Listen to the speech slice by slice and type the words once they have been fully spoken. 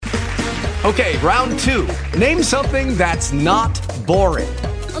Okay, round two. Name something that's not boring.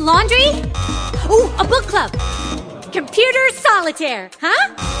 A laundry? Ooh, a book club. Computer solitaire,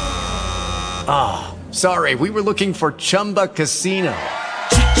 huh? Ah, sorry, we were looking for Chumba Casino.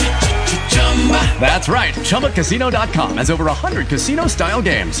 That's right, ChumbaCasino.com has over 100 casino-style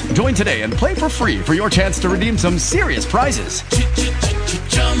games. Join today and play for free for your chance to redeem some serious prizes.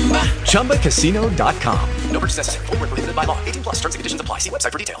 ChumbaCasino.com. No purchase necessary. Void where prohibited by law. 18 plus. Terms and conditions apply. See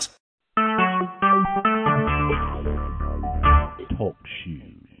website for details. Talk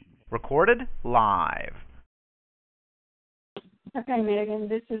shoes. Recorded live. Okay, Megan,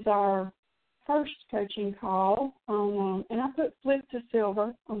 this is our first coaching call, and I put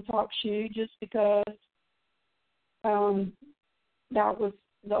FliptoSilver on TalkShoe just because that was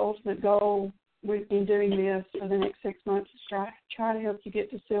the ultimate goal in doing this for the next 6 months, is try to help you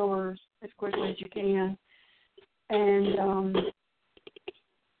get to silver as quickly as you can. And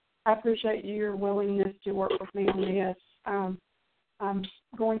I appreciate your willingness to work with me on this. I'm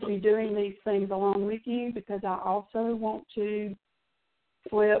going to be doing these things along with you because I also want to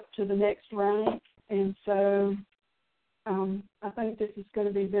flip to the next rank, and so I think this is going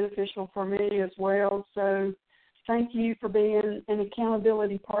to be beneficial for me as well. So thank you for being an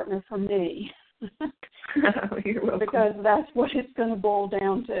accountability partner for me. You're welcome. Because that's what it's going to boil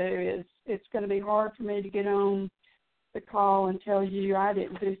down to. Is it's going to be hard for me to get on the call and tell you I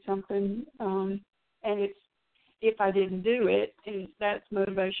didn't do something, and it's if I didn't do it, and that's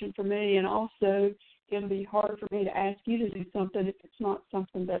motivation for me. And also, it'll be hard for me to ask you to do something if it's not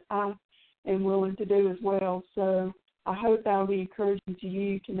something that I am willing to do as well. So I hope that'll be encouraging to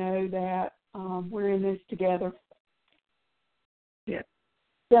you to know that we're in this together. Yeah.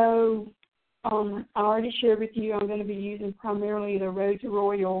 So I already shared with you I'm going to be using primarily the Road to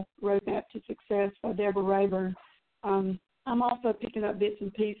Royal Roadmap to Success by Deborah Rayburn. I'm also picking up bits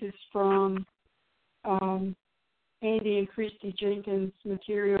and pieces from Andy and Christy Jenkins'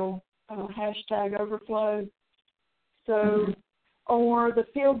 material, hashtag overflow. So, or the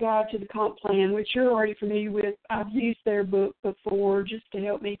field guide to the comp plan, which you're already familiar with. I've used their book before just to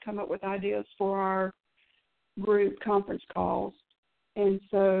help me come up with ideas for our group conference calls. And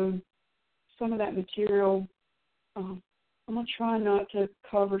so some of that material, I'm going to try not to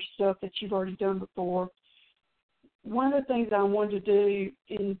cover stuff that you've already done before. One of the things I wanted to do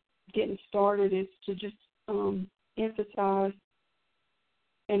in getting started is to just emphasize,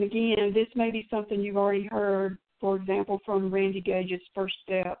 and again, this may be something you've already heard, for example, from Randy Gage's First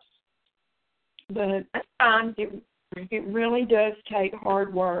Steps, but it really does take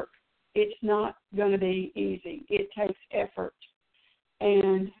hard work. It's not going to be easy. It takes effort,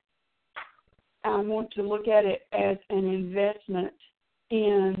 and I want to look at it as an investment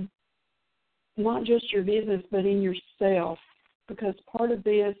in not just your business, but in yourself, because part of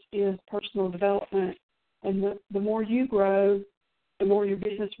this is personal development, and the more you grow, the more your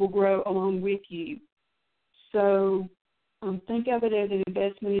business will grow along with you. So think of it as an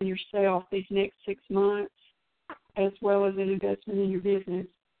investment in yourself these next 6 months, as well as an investment in your business.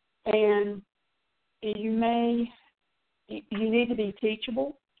 And you need to be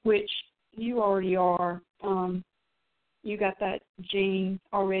teachable, which you already are. You got that gene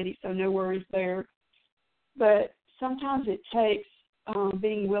already, so no worries there. But sometimes it takes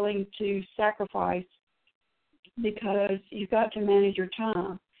being willing to sacrifice, because you've got to manage your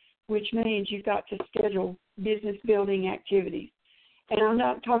time, which means you've got to schedule business-building activities. And I'm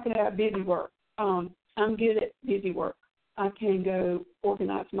not talking about busy work. I'm good at busy work. I can go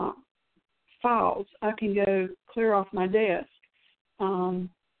organize my files. I can go clear off my desk.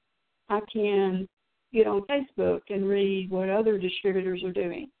 I can get on Facebook and read what other distributors are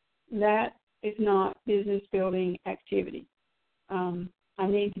doing. That is not business-building activity. I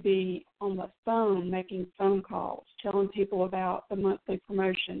need to be on the phone making phone calls, telling people about the monthly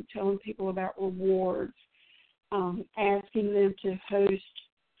promotion, telling people about rewards, asking them to host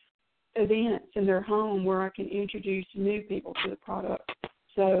events in their home where I can introduce new people to the product.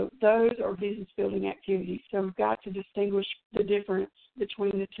 So those are business-building activities. So we've got to distinguish the difference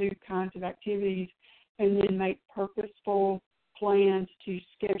between the two kinds of activities, and then make purposeful plans to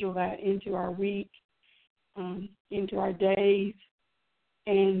schedule that into our week, into our days,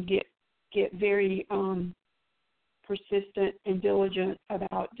 and get very persistent and diligent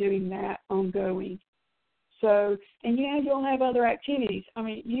about doing that ongoing. So, and yeah, you'll have other activities. I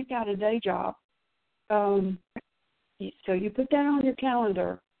mean, you've got a day job. So you put that on your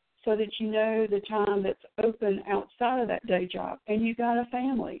calendar so that you know the time that's open outside of that day job. And you got a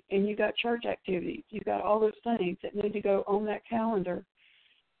family, and you got church activities. You got all those things that need to go on that calendar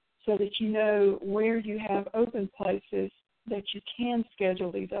so that you know where you have open places that you can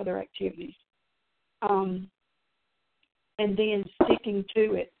schedule these other activities. And then sticking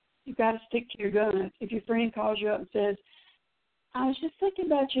to it. You've got to stick to your guns. If your friend calls you up and says, I was just thinking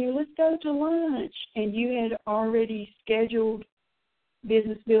about you, let's go to lunch, and you had already scheduled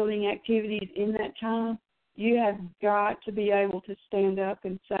business building activities in that time, you have got to be able to stand up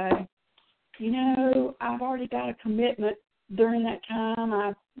and say, I've already got a commitment during that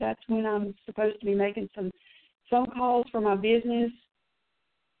time. That's when I'm supposed to be making some phone calls for my business.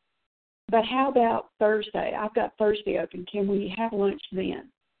 But how about Thursday? I've got Thursday open. Can we have lunch then?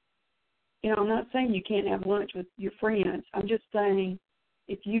 I'm not saying you can't have lunch with your friends. I'm just saying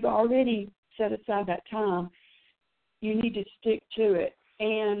if you've already set aside that time, you need to stick to it.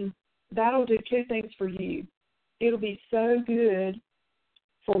 And that'll do two things for you. It'll be so good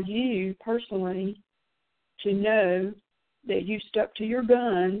for you personally to know that you stuck to your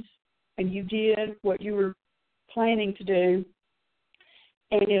guns and you did what you were planning to do.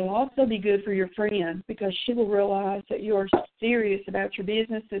 And it'll also be good for your friend because she will realize that you are serious about your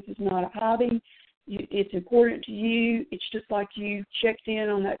business. This is not a hobby. It's important to you. It's just like you checked in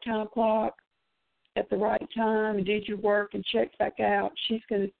on that time clock at the right time and did your work and checked back out. She's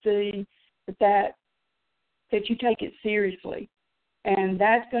going to see that you take it seriously. And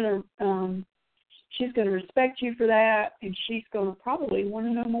that's going to she's going to respect you for that, and she's going to probably want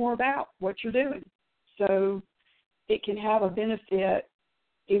to know more about what you're doing. So it can have a benefit,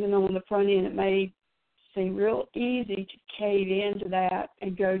 even though on the front end it may seem real easy to cave into that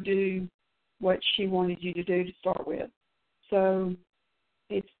and go do what she wanted you to do to start with. So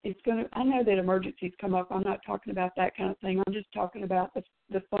it's going to, I know that emergencies come up. I'm not talking about that kind of thing. I'm just talking about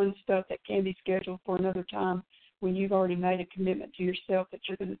the fun stuff that can be scheduled for another time when you've already made a commitment to yourself that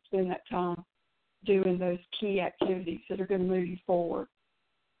you're going to spend that time doing those key activities that are going to move you forward.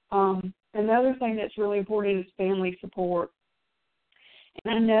 Another thing that's really important is family support.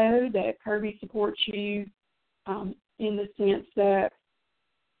 And I know that Kirby supports you in the sense that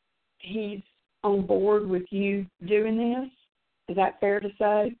he's on board with you doing this. Is that fair to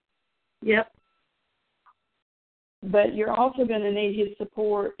say? Yep. But you're also going to need his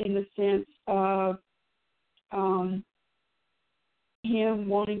support in the sense of him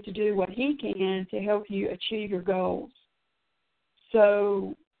wanting to do what he can to help you achieve your goals.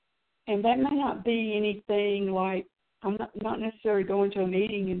 So, and that may not be anything like, I'm not necessarily going to a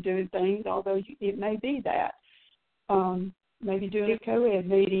meeting and doing things, although it may be that. Maybe doing a co-ed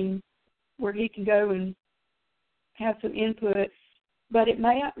meeting where he can go and have some input. But it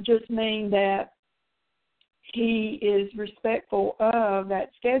may just mean that he is respectful of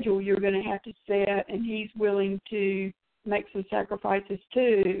that schedule you're going to have to set, and he's willing to make some sacrifices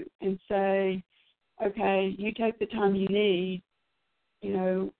too and say, okay, you take the time you need.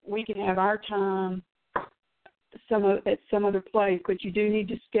 We can have our time at some other place, but you do need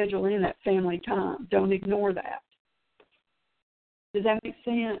to schedule in that family time. Don't ignore that. Does that make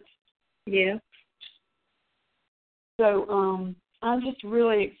sense? Yeah. So I'm just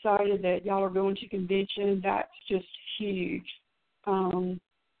really excited that y'all are going to convention. That's just huge. And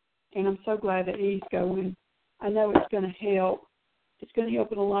I'm so glad that he's going. I know it's going to help. It's going to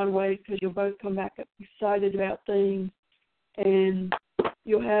help in a lot of ways because you'll both come back excited about things, and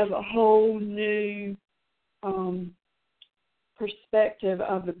you'll have a whole new perspective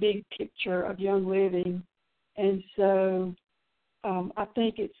of the big picture of Young Living. And so I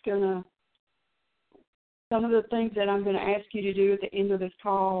think it's going to, some of the things that I'm going to ask you to do at the end of this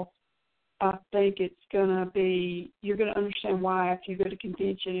call, I think it's going to be, you're going to understand why after you go to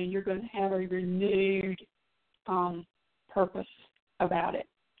convention, and you're going to have a renewed purpose about it.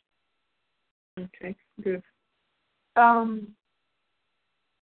 Okay, good.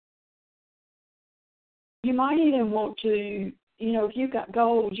 You might even want to, if you've got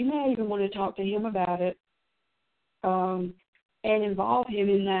goals, you may even want to talk to him about it and involve him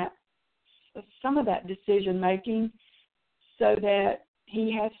in that, some of that decision making, so that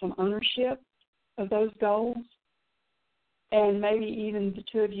he has some ownership of those goals, and maybe even the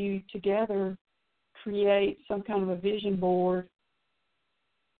two of you together create some kind of a vision board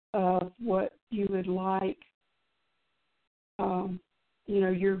of what you would like,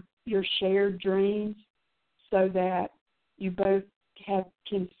 your shared dreams, so that you both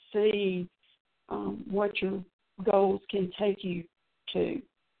can see what your goals can take you to,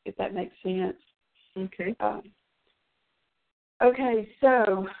 if that makes sense. Okay. Okay,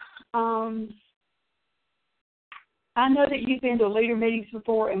 so I know that you've been to leader meetings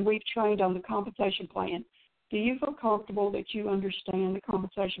before, and we've trained on the compensation plan. Do you feel comfortable that you understand the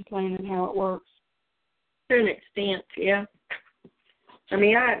compensation plan and how it works? To an extent, yeah. I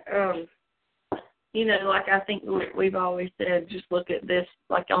mean, like I think we've always said, just look at this,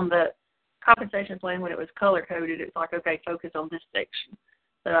 like on the compensation plan when it was color-coded, it's like, okay, focus on this section.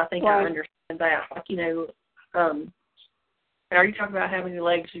 So I think I understand that. Like, are you talking about how many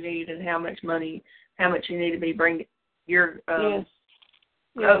legs you need and how much money, how much you need to be bringing your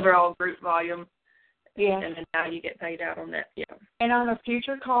overall group volume? Yes. And then how you get paid out on that, And on a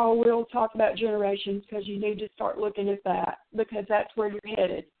future call, we'll talk about generations because you need to start looking at that because that's where you're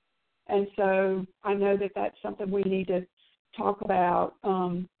headed. And so I know that that's something we need to talk about.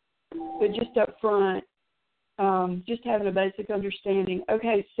 But just up front, just having a basic understanding.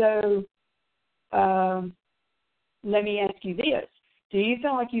 Okay, so let me ask you this. Do you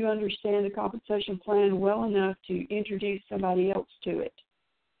feel like you understand the compensation plan well enough to introduce somebody else to it?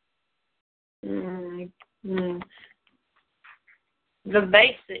 The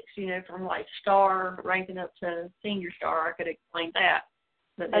basics, from like star ranking up to senior star, I could explain that.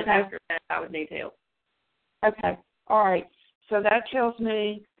 But then after that, I would need help. Okay. All right. So that tells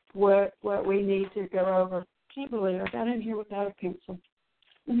me what we need to go over. Can't believe I got in here without a pencil.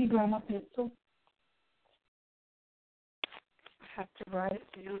 Let me grab my pencil. I have to write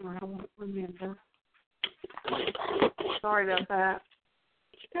it down or I won't remember. Sorry about that.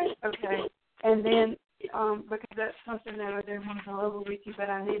 Okay. And then, because that's something that I do want to go over with you, but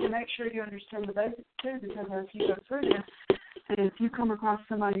I need to make sure you understand the basics too, because as you go through this, and if you come across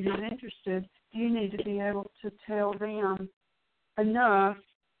somebody who's interested, you need to be able to tell them enough,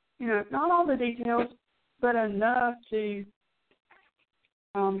 not all the details, but enough to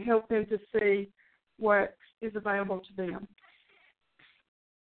help them to see what is available to them.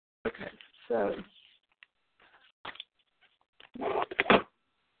 Okay, so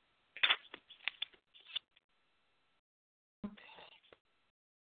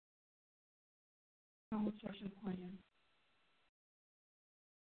compensation plan.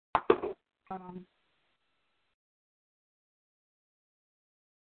 I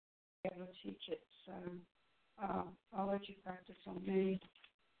will teach it, so I'll let you practice on me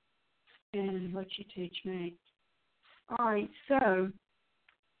and let you teach me. All right, so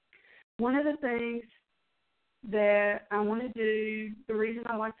one of the things that I want to do, the reason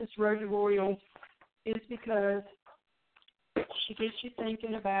I like this Rosy Royal is because she gets you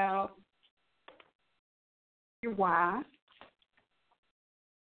thinking about your why.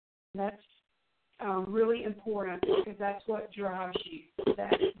 That's really important because that's what drives you.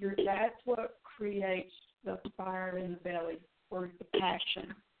 That's what creates the fire in the belly or the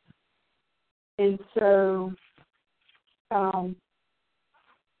passion. And so I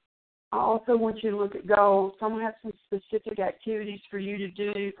also want you to look at goals. So I'm going to have some specific activities for you to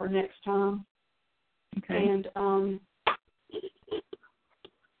do for next time. Okay.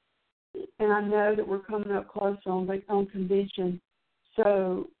 And I know that we're coming up close on convention,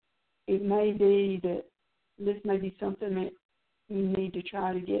 so it may be that this may be something that you need to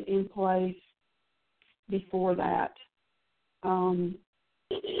try to get in place before that. I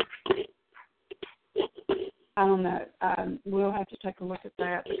don't know. We'll have to take a look at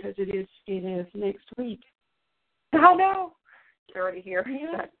that because it is next week. Oh, no. It's already here.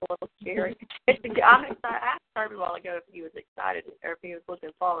 Yeah. That's a little scary. I'm excited. I asked Harvey a while ago if he was excited or if he was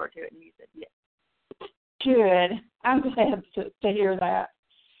looking forward to it, and he said yes. Good. I'm glad to hear that.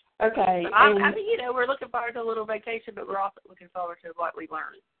 Okay. We're looking forward to a little vacation, but we're also looking forward to what we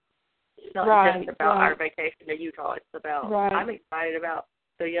learned. It's not just about our vacation to Utah. It's about, I'm excited about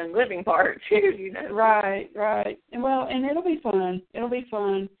the Young Living part, too, Right. And it'll be fun.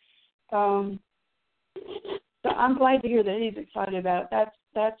 So I'm glad to hear that he's excited about it.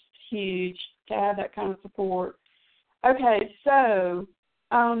 That's huge to have that kind of support. Okay, so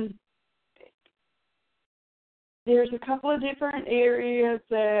there's a couple of different areas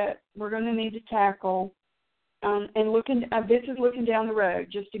that we're going to need to tackle. And this is looking down the road,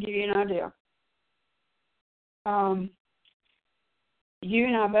 just to give you an idea. You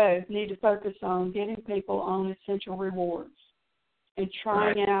and I both need to focus on getting people on essential rewards and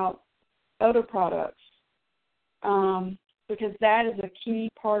trying out other products because that is a key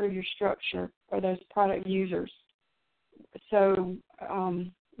part of your structure for those product users. So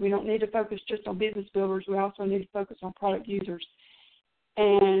we don't need to focus just on business builders. We also need to focus on product users.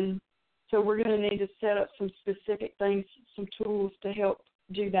 And so we're going to need to set up some specific things, some tools to help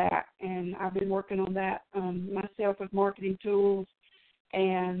do that. And I've been working on that myself with marketing tools.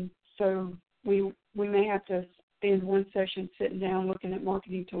 And so we may have to spend one session sitting down looking at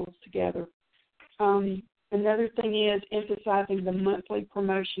marketing tools together. Another thing is emphasizing the monthly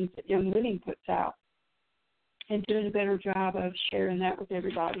promotions that Young Living puts out and doing a better job of sharing that with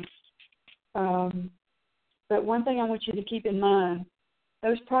everybody. But one thing I want you to keep in mind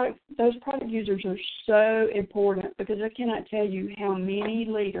those product users are so important, because I cannot tell you how many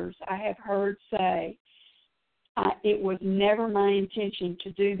leaders I have heard say, it was never my intention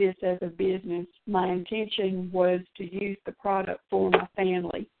to do this as a business. My intention was to use the product for my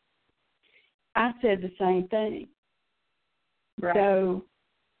family. I said the same thing. Right. So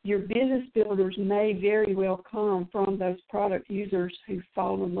your business builders may very well come from those product users who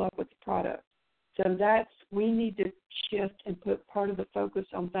fall in love with the product. So we need to shift and put part of the focus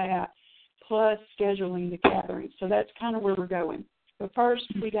on that, plus scheduling the gatherings. So that's kind of where we're going. But first,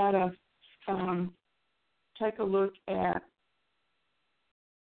 we got to take a look at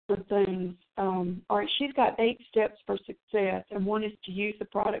the things. All right, she's got 8 steps for success, and one is to use the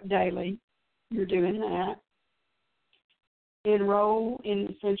product daily. You're doing that. Enroll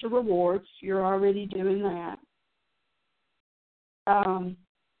in Essential Rewards. You're already doing that.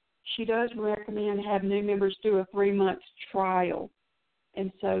 She does recommend have new members do a 3-month trial,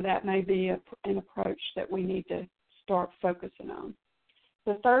 and so that may be an approach that we need to start focusing on.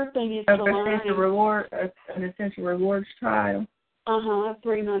 The third thing is to learn an Essential Rewards trial. A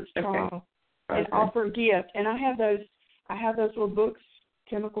 3-month trial, and offer a gift. And I have those little books,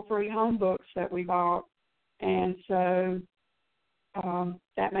 chemical-free home books that we bought, and so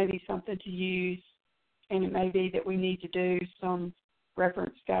that may be something to use. And it may be that we need to do some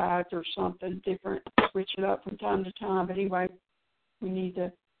reference guides or something different, switch it up from time to time. But anyway, we need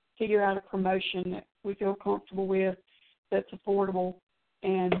to figure out a promotion that we feel comfortable with, that's affordable,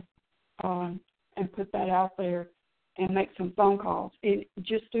 and put that out there and make some phone calls.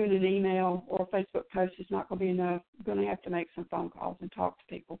 Just doing an email or a Facebook post is not going to be enough. We're going to have to make some phone calls and talk to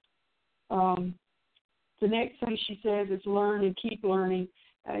people. The next thing she says is learn and keep learning.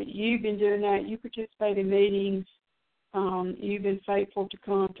 You've been doing that. You participate in meetings. You've been faithful to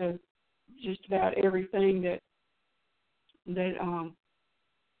come to just about everything that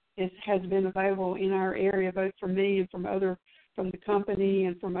has been available in our area, both from me and from the company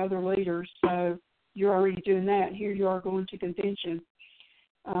and from other leaders. So you're already doing that. Here you are going to convention.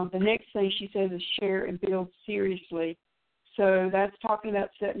 The next thing she says is share and build seriously. So that's talking about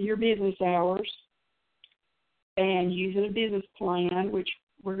setting your business hours and using a business plan, which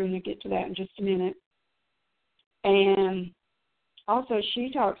we're going to get to that in just a minute. And also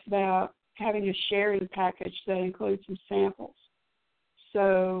she talks about having a sharing package that includes some samples.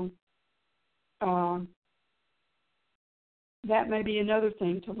 So that may be another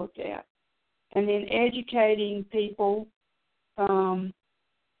thing to look at. And then educating people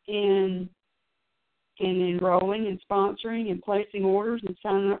in enrolling and sponsoring and placing orders and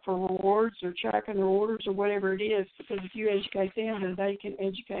signing up for rewards or tracking their orders or whatever it is, because if you educate them, then they can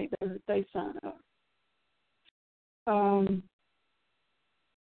educate those that they sign up.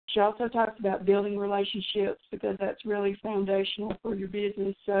 She also talks about building relationships, because that's really foundational for your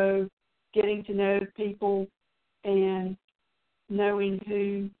business. So getting to know people and knowing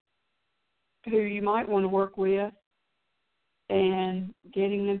who you might want to work with and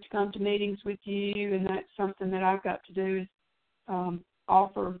getting them to come to meetings with you, and that's something that I've got to do is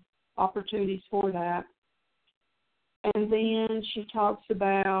offer opportunities for that. And then she talks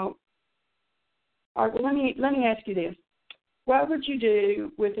about, all right, let me ask you this. What would you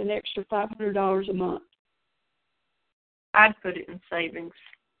do with an extra $500 a month? I'd put it in savings.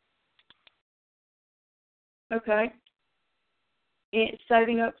 Okay.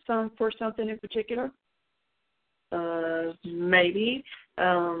 Saving up some for something in particular? Maybe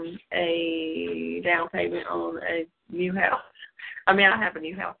a down payment on a new house. I mean, I have a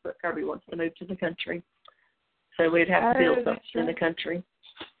new house, but Kirby wants to move to the country, so we'd have to build something in the country.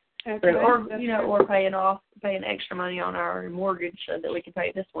 Okay. So, or paying extra money on our mortgage so that we can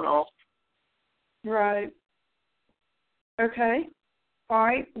pay this one off. Right. Okay. All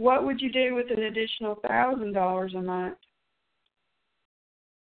right. What would you do with an additional $1,000 a month?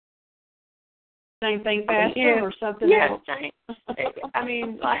 Same thing faster or something else? I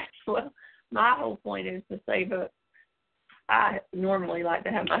mean, my whole point is to save up. I normally like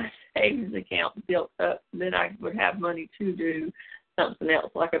to have my savings account built up. Then I would have money to do something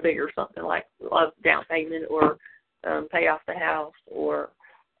else, like a bigger something, like a down payment or pay off the house or,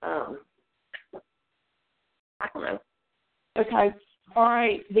 I don't know. Okay. All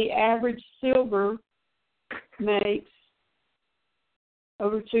right. The average silver makes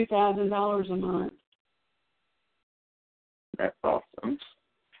over $2,000 a month. That's awesome.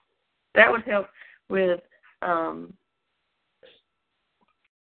 That would help with,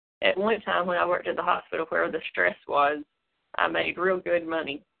 at one time when I worked at the hospital where the stress was, I made real good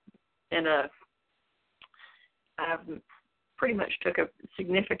money. And I pretty much took a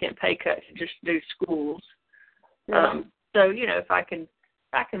significant pay cut to just do schools. So, if I can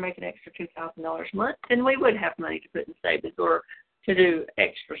I can make an extra $2,000 a month, then we would have money to put in savings or to do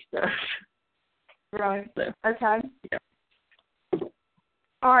extra stuff. Right. So, okay. Yeah.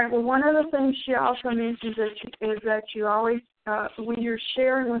 All right. Well, one of the things she also mentions is that you always, when you're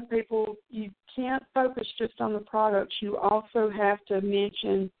sharing with people, you can't focus just on the products. You also have to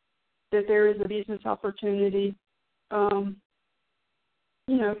mention that there is a business opportunity.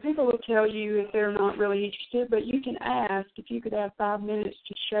 You know, people will tell you if they're not really interested, but you can ask if you could have 5 minutes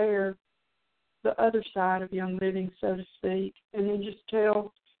to share the other side of Young Living, so to speak, and then just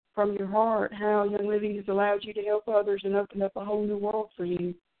tell from your heart how Young Living has allowed you to help others and opened up a whole new world for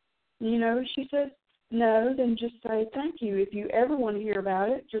you. You know, if she says no, then just say thank you. If you ever want to hear about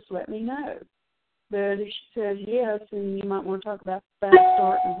it, just let me know. But if she says yes, then you might want to talk about fast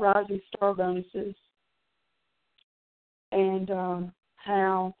start and rising star bonuses and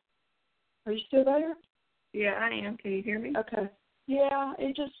how. Are you still there? Yeah, I am. Can you hear me? Okay. Yeah,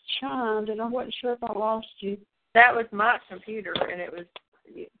 it just chimed, and I wasn't sure if I lost you. That was my computer, and it was,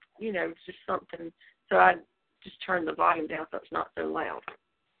 you know, just something. So I just turned the volume down so it's not so loud.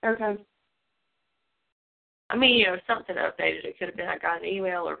 Okay. I mean, you know, something updated. It could have been I got an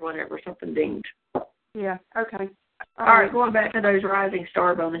email or whatever, something dinged. Yeah, okay. All right, going back to those rising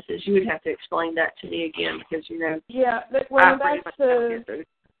star bonuses, you would have to explain that to me again because, you know, yeah, well,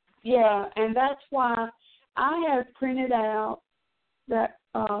 and that's why I have printed out that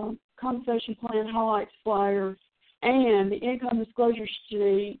compensation plan highlights flyer and the income disclosure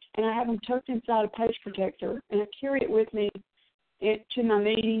sheet, and I have them tucked inside a page protector, and I carry it with me to my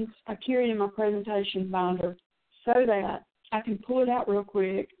meetings. I carry it in my presentation binder so that I can pull it out real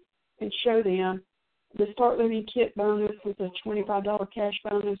quick and show them. The Start Living Kit bonus is a $25 cash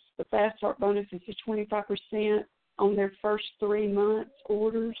bonus. The Fast Start bonus is a 25% on their first 3 months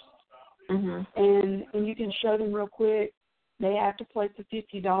orders. Mm-hmm. And you can show them real quick. They have to place a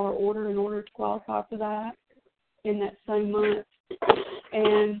 $50 order in order to qualify for that in that same month.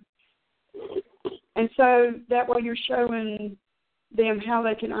 And so that way you're showing them how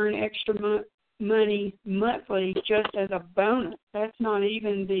they can earn extra money monthly just as a bonus. That's not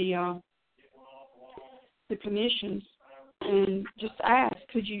even the commissions. And just ask,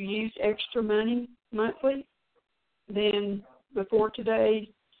 could you use extra money monthly? Then before today,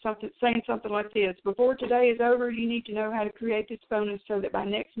 saying something like this, before today is over, you need to know how to create this bonus so that by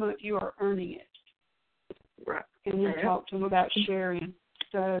next month you are earning it. Right. And then talk to them about sharing.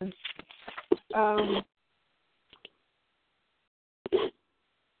 So,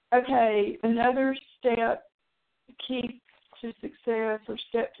 okay, another step, key to success or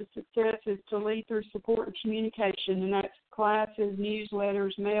step to success is to lead through support and communication, and that's classes,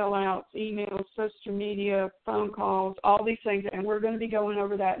 newsletters, mail-outs, emails, social media, phone calls, all these things, and we're going to be going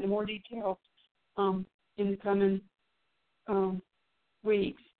over that in more detail in the coming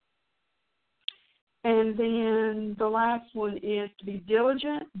weeks. And then the last one is to be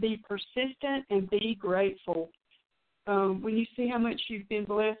diligent, be persistent, and be grateful. When you see how much you've been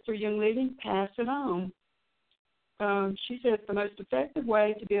blessed through Young Living, pass it on. She says the most effective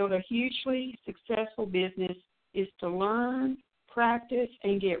way to build a hugely successful business is to learn, practice,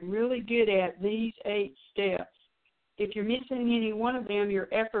 and get really good at these 8 steps. If you're missing any one of them, your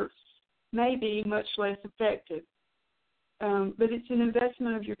efforts may be much less effective. But it's an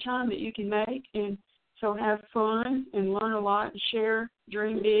investment of your time that you can make, and so have fun and learn a lot and share,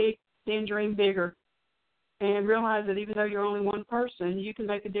 dream big, then dream bigger. And realize that even though you're only one person, you can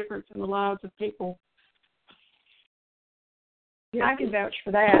make a difference in the lives of people. Yeah, I can vouch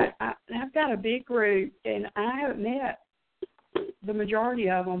for that. I've got a big group, and I haven't met the majority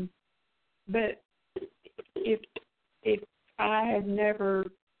of them. But if I had never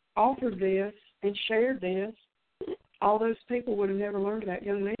offered this and shared this, all those people would have never learned about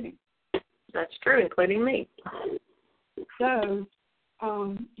Young Living. That's true, including me. So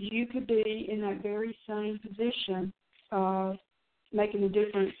you could be in that very same position of making a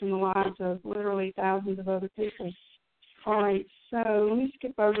difference in the lives of literally thousands of other people. All right, so let me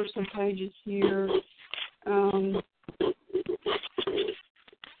skip over some pages here.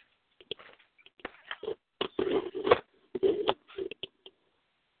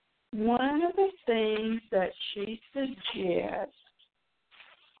 One of the things that she suggests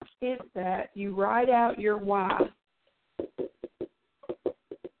is that you write out your why.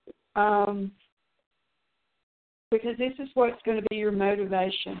 Because this is what's going to be your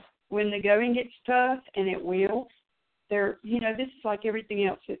motivation. When the going gets tough, and it will, this is like everything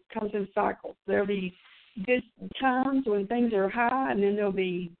else. It comes in cycles. There'll be good times when things are high, and then there'll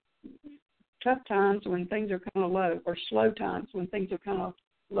be tough times when things are kind of low, or slow times when things are kind of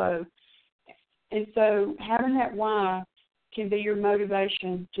low. And so having that why can be your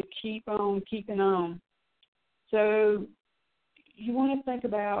motivation to keep on keeping on. So you want to think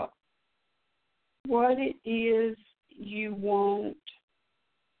about what it is you want.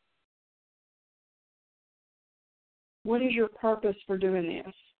 What is your purpose for doing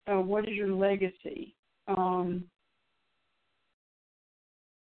this? What is your legacy? And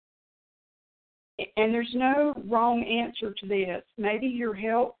there's no wrong answer to this. Maybe your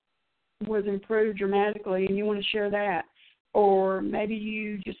health was improved dramatically and you want to share that. Or maybe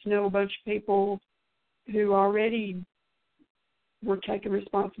you just know a bunch of people who already were taking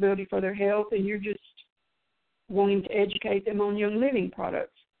responsibility for their health and you're just wanting to educate them on Young Living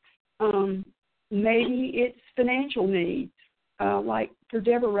products. Maybe it's financial needs. Like for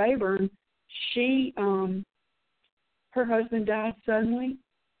Deborah Rayburn, her husband died suddenly,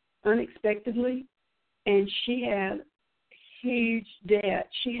 unexpectedly, and she had huge debt.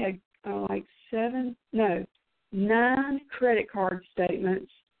 She had 9 credit card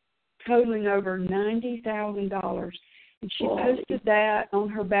statements totaling over $90,000. And she posted that on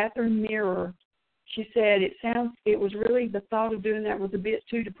her bathroom mirror. She said it was really, the thought of doing that was a bit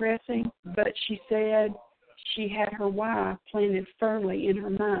too depressing, but she said she had her why planted firmly in her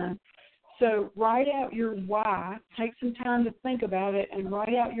mind. So write out your why. Take some time to think about it and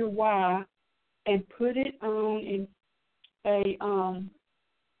write out your why and put it on in a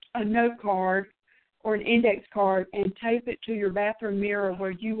note card or an index card and tape it to your bathroom mirror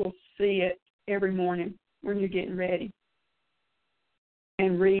where you will see it every morning when you're getting ready.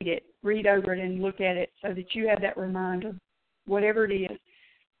 And read it. Read over it and look at it so that you have that reminder, whatever it is.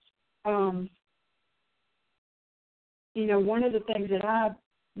 One of the things that I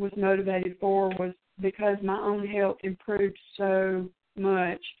was motivated for was because my own health improved so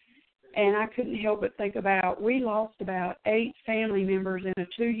much. And I couldn't help but think about, we lost about 8 family members in a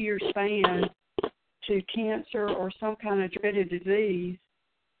 2-year span to cancer or some kind of dreaded disease.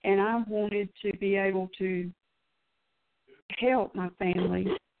 And I wanted to be able to help my family,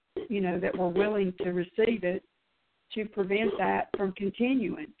 that were willing to receive it, to prevent that from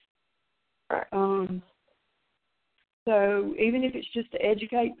continuing. So even if it's just to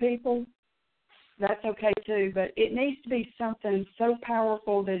educate people, that's okay too, but it needs to be something so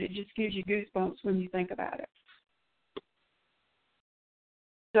powerful that it just gives you goosebumps when you think about it.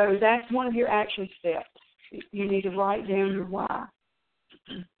 So that's one of your action steps. You need to write down your why.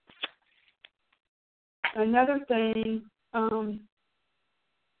 Another thing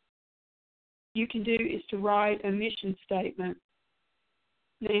you can do is to write a mission statement.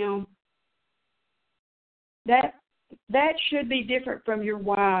 Now, that should be different from your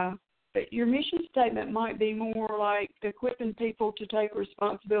why, but your mission statement might be more like equipping people to take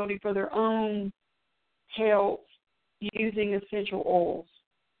responsibility for their own health using essential oils,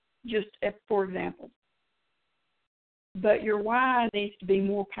 just for example. But your why needs to be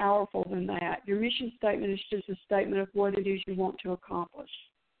more powerful than that. Your mission statement is just a statement of what it is you want to accomplish.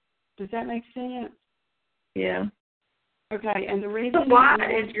 Does that make sense? Yeah. Okay, and the reason why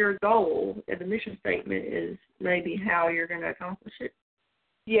is your goal, and the mission statement is maybe how you're going to accomplish it.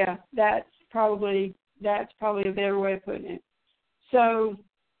 Yeah, that's probably a better way of putting it. So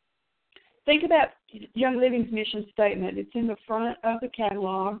think about Young Living's mission statement. It's in the front of the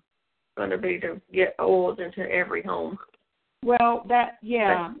catalog. It's going to be to get oils into every home. Well, that's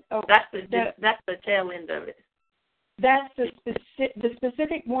the tail end of it. That's the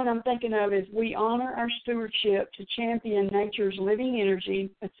specific one I'm thinking of is we honor our stewardship to champion nature's living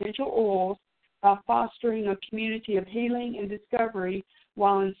energy, essential oils, by fostering a community of healing and discovery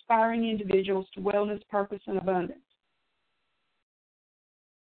while inspiring individuals to wellness, purpose, and abundance.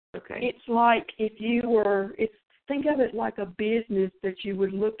 Okay. It's like think of it like a business that you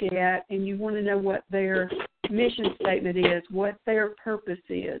would look at and you want to know what their mission statement is, what their purpose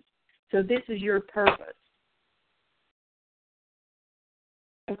is. So this is your purpose.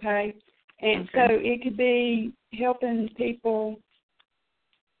 Okay? And so it could be helping people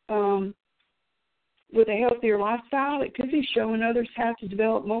with a healthier lifestyle. It could be showing others how to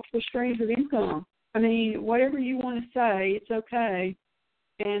develop multiple streams of income. I mean, whatever you want to say, it's okay.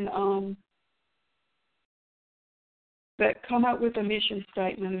 And but come up with a mission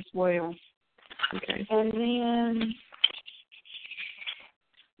statement as well. Okay. And then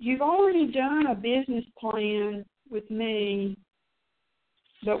you've already done a business plan with me,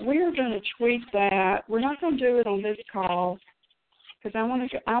 but we're going to tweak that. We're not going to do it on this call because I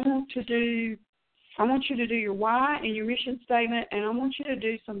want you to do your why and your mission statement, and I want you to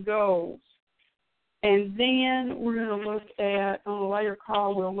do some goals. And then we're going to look at, on a later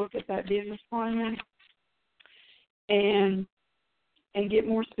call, we'll look at that business plan and get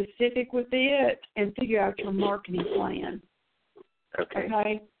more specific with it and figure out your marketing plan.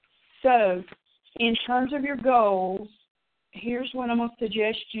 Okay? So, in terms of your goals, here's what I'm going to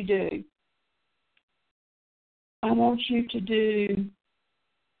suggest you do. I want you to do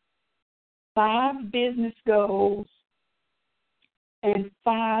 5 business goals and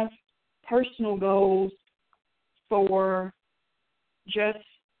 5 personal goals for just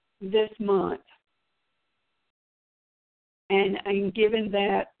this month. And given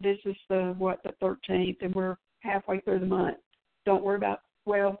that this is the 13th, and we're halfway through the month, don't worry about,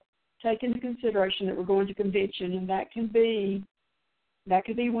 take into consideration that we're going to convention, and that could be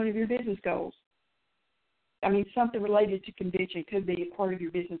one of your business goals. I mean, something related to convention could be a part of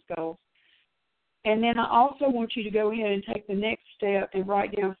your business goals. And then I also want you to go ahead and take the next step and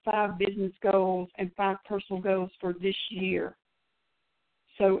write down 5 business goals and 5 personal goals for this year.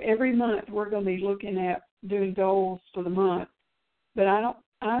 So every month we're going to be looking at doing goals for the month. But I don't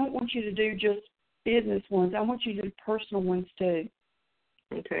want you to do just business ones. I want you to do personal ones too.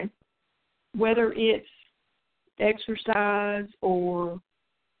 Okay. Whether it's exercise or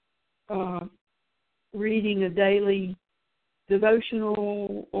reading a daily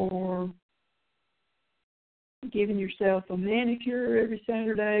devotional or giving yourself a manicure every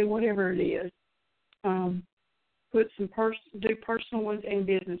Saturday, whatever it is. Do personal ones and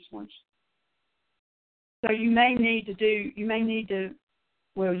business ones. So you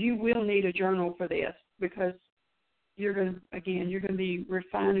will need a journal for this, because you're going to be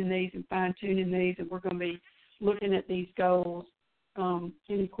refining these and fine-tuning these, and we're going to be looking at these goals and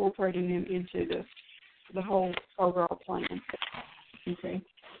incorporating them into the whole overall plan. Okay.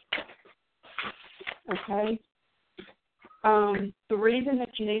 The reason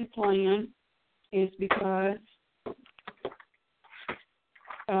that you need a plan is because,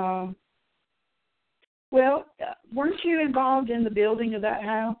 weren't you involved in the building of that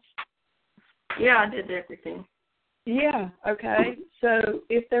house? Yeah, I did everything. Yeah, okay. So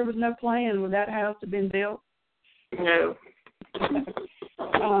if there was no plan, would that house have been built? No.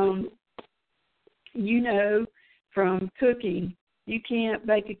 From cooking, you can't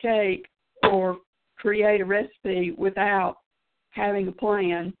bake a cake or create a recipe without having a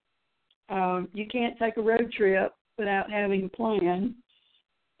plan. You can't take a road trip without having a plan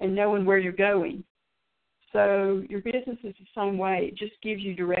and knowing where you're going. So your business is the same way. It just gives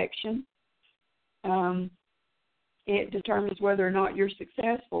you direction. It determines whether or not you're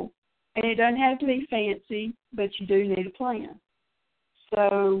successful. And it doesn't have to be fancy, but you do need a plan.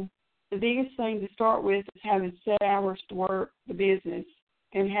 So the biggest thing to start with is having set hours to work the business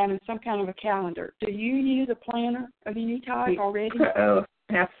and having some kind of a calendar. Do you use a planner of any type already? Oh,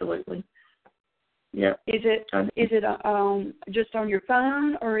 absolutely. Yeah. Is it just on your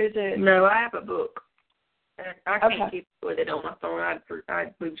phone, or is it? No, I have a book. I can't keep with it on my phone.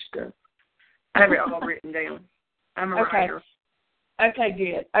 I'd lose stuff. I have it all written down. I'm a writer. Okay,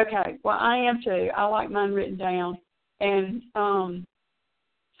 good. Okay, well, I am too. I like mine written down, and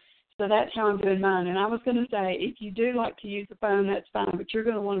so that's how I'm doing mine. And I was going to say, if you do like to use the phone, that's fine, but you're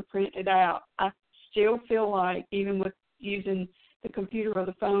going to want to print it out. I still feel like, even with using the computer or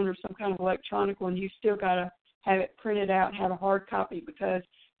the phone or some kind of electronic one, you still got to have it printed out and have a hard copy, because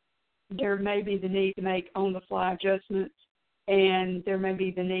there may be the need to make on-the-fly adjustments, and there may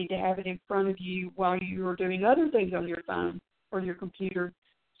be the need to have it in front of you while you are doing other things on your phone or your computer.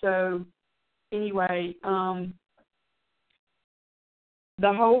 So anyway,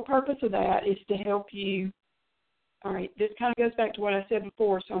 the whole purpose of that is to help you. All right, this kind of goes back to what I said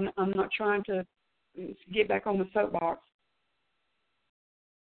before, so I'm not trying to get back on the soapbox.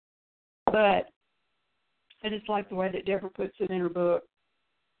 But I just like the way that Deborah puts it in her book.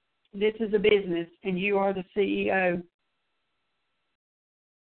 This is a business, and you are the CEO.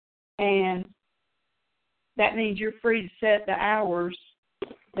 And that means you're free to set the hours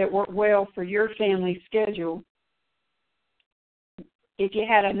that work well for your family schedule. If you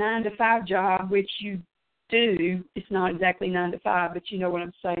had a 9-to-5 job, which you do, it's not exactly 9 to 5, but you know what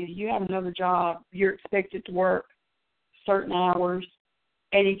I'm saying. You have another job, you're expected to work certain hours,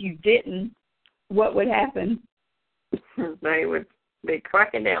 and if you didn't, what would happen? They would be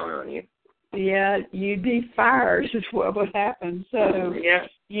cracking down on you. Yeah, you'd be fired is what would happen. So yeah.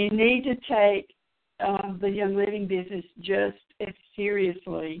 You need to take the Young Living business just as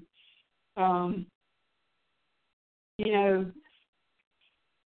seriously.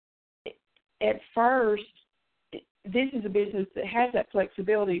 At first, this is a business that has that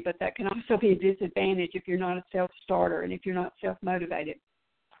flexibility, but that can also be a disadvantage if you're not a self-starter and if you're not self-motivated.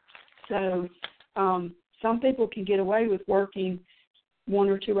 So some people can get away with working 1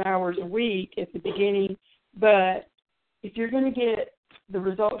 or 2 hours a week at the beginning, but if you're going to get the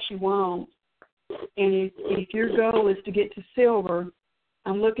results you want, And if your goal is to get to silver,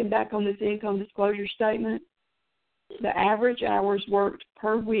 I'm looking back on this income disclosure statement, the average hours worked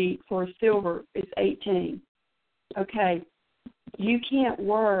per week for a silver is 18. Okay, you can't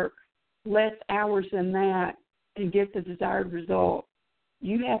work less hours than that and get the desired result.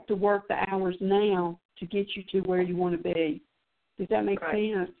 You have to work the hours now to get you to where you want to be. Does that make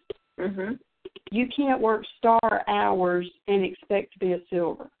sense? Mm-hmm. You can't work star hours and expect to be a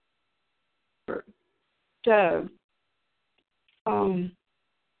silver. So,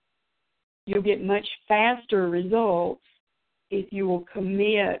 you'll get much faster results if you will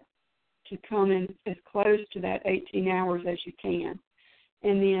commit to coming as close to that 18 hours as you can.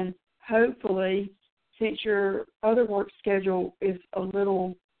 And then hopefully, since your other work schedule is a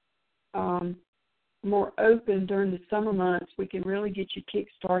little more open during the summer months, we can really get you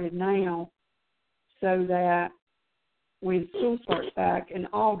kick-started now so that when school starts back in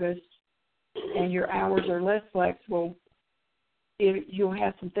August and your hours are less flexible, you'll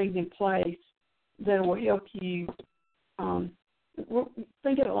have some things in place that will help you.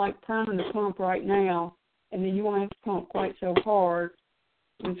 Think of it like priming the pump right now, and then you won't have to pump quite so hard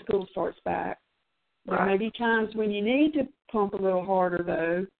when school starts back. Right. There may be times when you need to pump a little harder,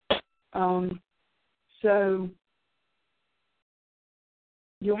 though. So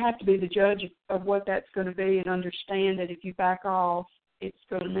you'll have to be the judge of what that's going to be and understand that if you back off, it's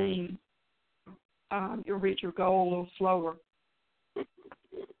going to mean you'll reach your goal a little slower.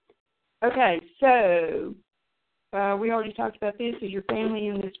 Okay, so we already talked about this. Is your family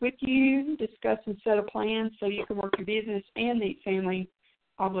in this with you? Discuss and set a plan so you can work your business and meet family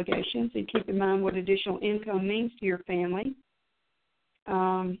obligations, and keep in mind what additional income means to your family.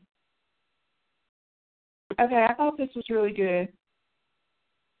 Okay, I thought this was really good.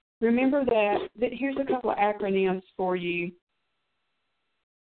 Remember that here's a couple of acronyms for you.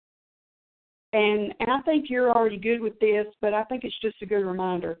 And I think you're already good with this, but I think it's just a good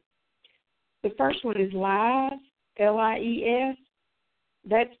reminder. The first one is LIES, L-I-E-S.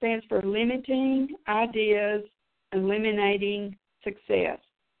 That stands for limiting ideas, eliminating success.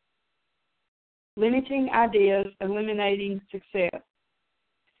 Limiting ideas, eliminating success.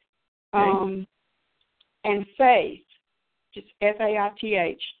 And faith, just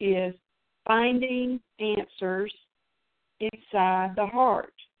F-A-I-T-H, is finding answers inside the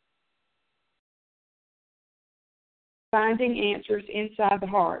heart. Finding answers inside the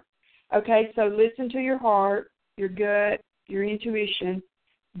heart. Okay, so listen to your heart, your gut, your intuition,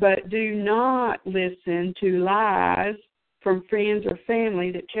 but do not listen to lies from friends or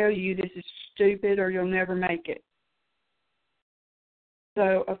family that tell you this is stupid or you'll never make it.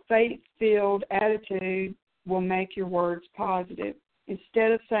 So a faith-filled attitude will make your words positive.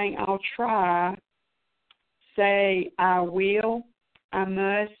 Instead of saying, I'll try, say, I will, I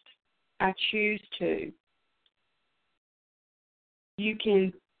must, I choose to. You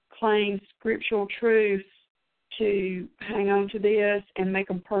can claim scriptural truths to hang on to this and make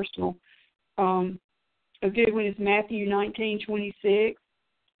them personal. A good one is Matthew 19:26.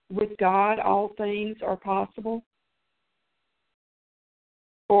 With God, all things are possible.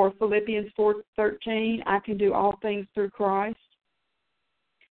 Or Philippians 4:13, I can do all things through Christ.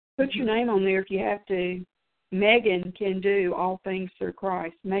 Put your name on there if you have to. Megan can do all things through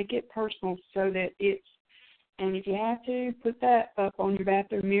Christ. Make it personal so that it's, and if you have to, put that up on your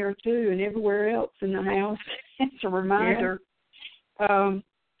bathroom mirror too and everywhere else in the house. It's a reminder. Yeah.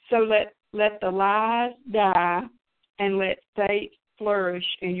 So let the lies die and let faith flourish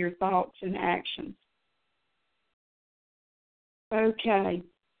in your thoughts and actions. Okay.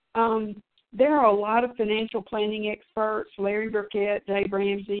 There are a lot of financial planning experts, Larry Burkett, Dave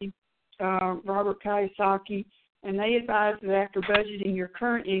Ramsey, Robert Kiyosaki, and they advise that after budgeting your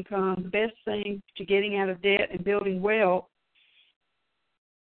current income, the best thing to getting out of debt and building wealth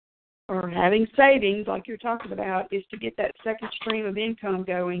or having savings like you're talking about is to get that second stream of income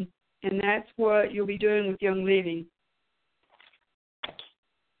going, and that's what you'll be doing with Young Living.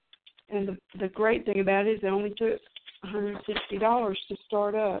 And the great thing about it is it only took $160 to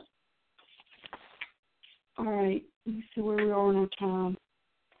start up. All right, let me see where we are on our time.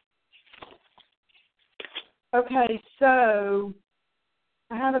 Okay, so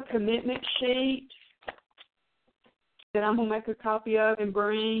I have a commitment sheet that I'm going to make a copy of and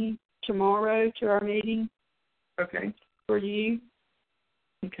bring tomorrow to our meeting. Okay. For you.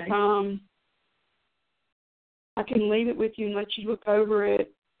 Okay. I can leave it with you and let you look over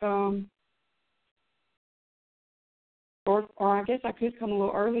it. Or I guess I could come a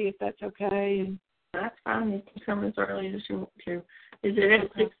little early if that's okay. And that's fine. You can come as early as you want to. Is it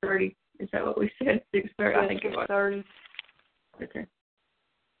at 6:30? Is that what we said? 6:30? I think it was. 6:30. Okay.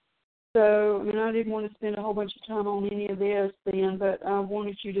 So, I mean, I didn't want to spend a whole bunch of time on any of this then, but I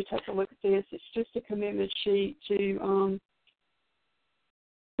wanted you to take a look at this. It's just a commitment sheet to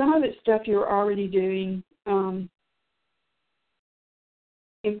some of it's stuff you're already doing.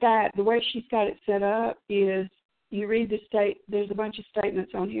 In fact, the way she's got it set up is you read there's a bunch of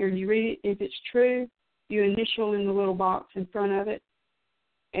statements on here, and you read it. If it's true, you initial in the little box in front of it,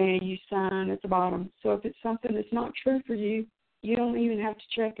 and you sign at the bottom. So if it's something that's not true for you, you don't even have to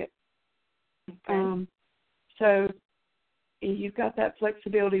check it. Okay. So you've got that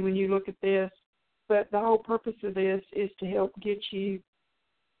flexibility when you look at this, but the whole purpose of this is to help get you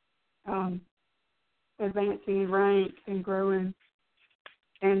advancing in rank and growing.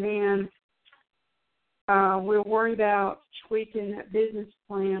 And then we'll worry about tweaking that business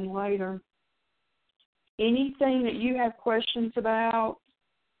plan later. Anything that you have questions about?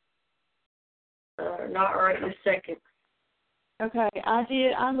 Not right this second. Okay,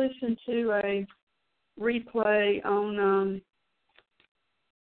 I listened to a replay on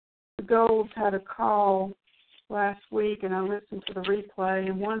the Golds had a call last week, and I listened to the replay,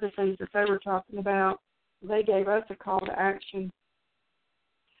 and one of the things that they were talking about, they gave us a call to action,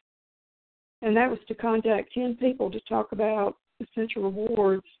 and that was to contact 10 people to talk about essential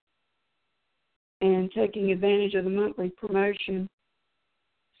rewards and taking advantage of the monthly promotion,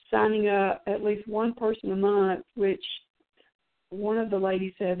 signing up at least one person a month, which one of the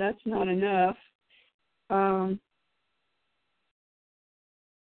ladies said that's not enough.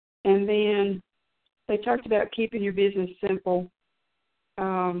 And then they talked about keeping your business simple.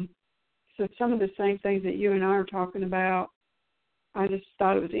 So some of the same things that you and I are talking about, I just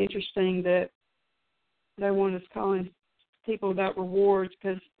thought it was interesting that they want us calling people about rewards,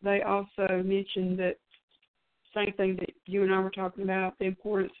 because they also mentioned that same thing that you and I were talking about, the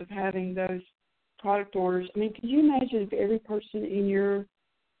importance of having those product orders. I mean, could you imagine if every person in your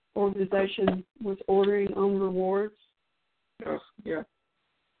organization was ordering on rewards? Yeah.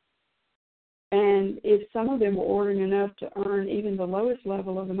 And if some of them were ordering enough to earn even the lowest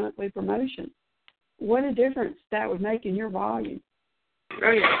level of the monthly promotion, what a difference that would make in your volume.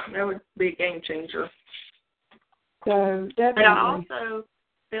 Oh, yeah, that would be a game changer. So definitely. But I also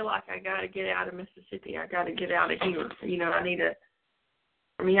feel like I got to get out of Mississippi. I got to get out of here. You know, I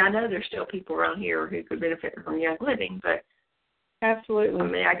know there's still people around here who could benefit from Young Living, but absolutely. I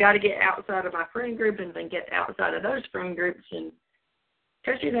mean, I got to get outside of my friend group and then get outside of those friend groups, and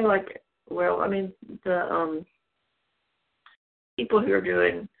because the people who are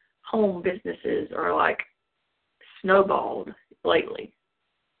doing home businesses are like snowballed lately,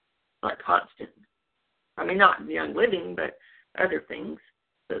 like constant. I mean, not Young Living, but other things.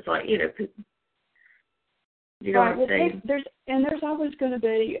 So it's like, you know right. what I'm saying? There's always going to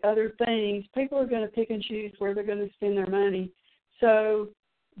be other things. People are going to pick and choose where they're going to spend their money. So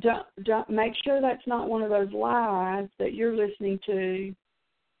don't make sure that's not one of those lies that you're listening to.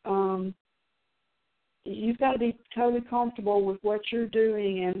 You've got to be totally comfortable with what you're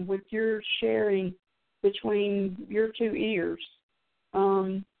doing and with your sharing between your two ears.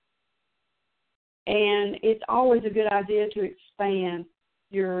 And it's always a good idea to expand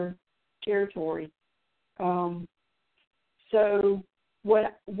your territory. So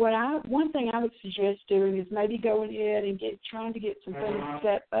one thing I would suggest doing is maybe going ahead and trying to get some things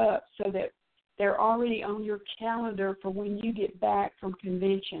set up so that they're already on your calendar for when you get back from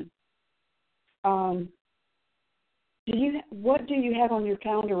convention. What do you have on your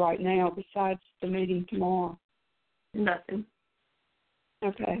calendar right now besides the meeting tomorrow? Nothing.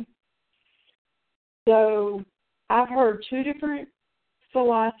 Okay. So I've heard two different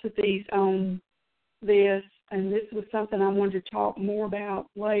philosophies on this, and this was something I wanted to talk more about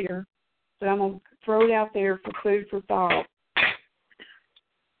later, but I'm going to throw it out there for food for thought.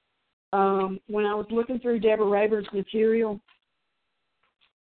 When I was looking through Deborah Raber's material,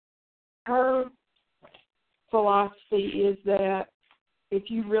 her philosophy is that if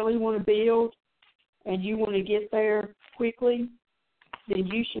you really want to build and you want to get there quickly, then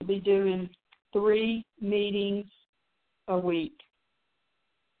you should be doing 3 meetings a week.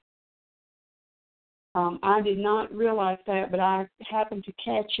 I did not realize that, but I happened to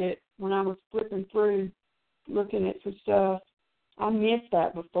catch it when I was flipping through looking at some stuff. I missed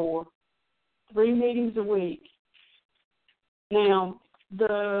that before. 3 meetings a week. Now,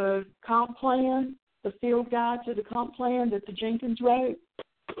 the comp plan, the field guide to the comp plan that the Jenkins wrote,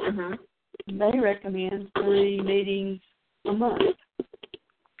 they recommend 3 meetings a month.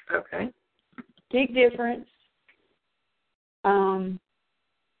 Okay. Big difference.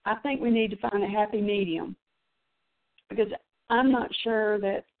 I think we need to find a happy medium, because I'm not sure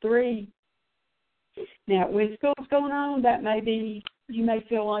that 3. Now, when school's going on, that may be you may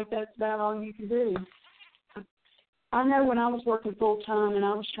feel like that's about all you can do. I know when I was working full-time and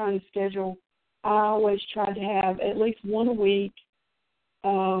I was trying to schedule, I always tried to have at least one a week.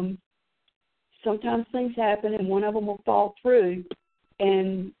 Sometimes things happen and one of them will fall through,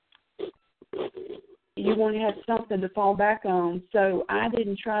 and you want to have something to fall back on. So I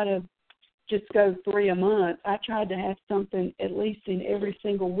didn't try to just go 3 a month. I tried to have something at least in every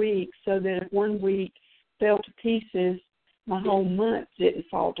single week so that if one week fell to pieces, my whole month didn't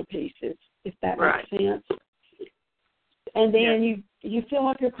fall to pieces, if that makes sense. And then you feel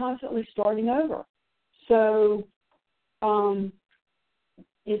like you're constantly starting over. So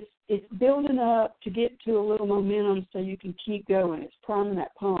it's building up to get to a little momentum so you can keep going. It's priming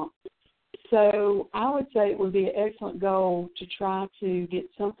that pump. So I would say it would be an excellent goal to try to get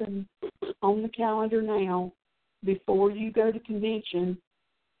something on the calendar now before you go to convention,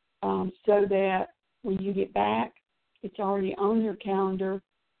 so that when you get back, it's already on your calendar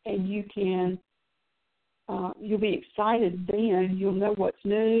and you can, you'll be excited then. You'll know what's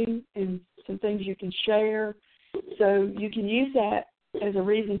new and some things you can share. So you can use that as a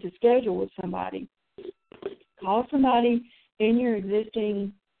reason to schedule with somebody. Call somebody in your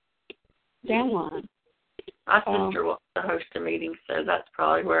existing downline. My sister wants to host a meeting, so that's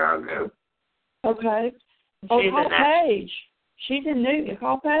probably where I'll go. Okay. Call Paige. She's in Newton.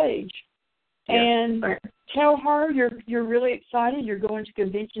 Call Paige. And tell her you're really excited. You're going to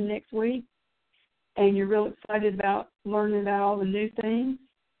convention next week, and you're real excited about learning about all the new things.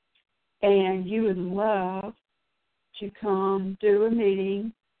 And you would love to come do a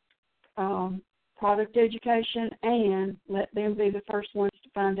meeting, product education, and let them be the first ones to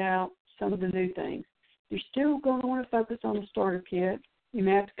find out some of the new things. You're still going to want to focus on the starter kit. You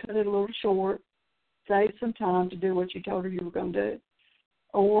may have to cut it a little short, save some time to do what you told her you were going to do.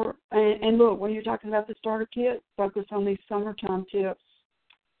 And look, when you're talking about the starter kit, focus on these summertime tips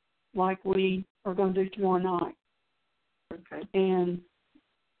like we are going to do tomorrow night. Okay.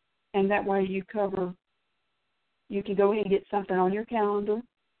 And that way you can go ahead and get something on your calendar.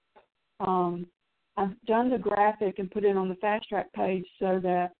 I've done the graphic and put it on the Fast Track page so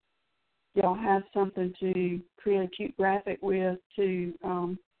that y'all have something to create a cute graphic with to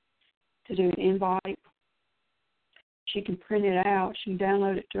do an invite. She can print it out. She can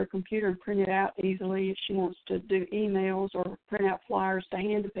download it to her computer and print it out easily if she wants to do emails or print out flyers to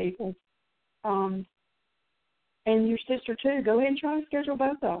hand to people. And your sister, too. Go ahead and try to schedule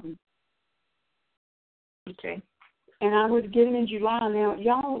both of them. Okay. And I would get them in July. Now,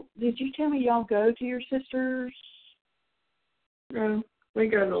 y'all, did you tell me y'all go to your sister's? No, we'll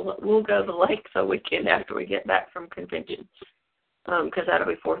go to the lake the weekend after we get back from convention, because that'll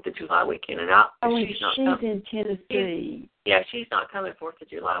be 4th of July weekend. And she's in Tennessee. She's not coming 4th of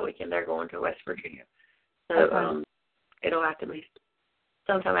July weekend. They're going to West Virginia. So okay. It'll have to be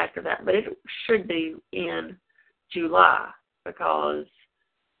sometime after that. But it should be in July because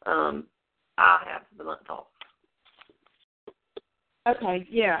I have the month off. Okay,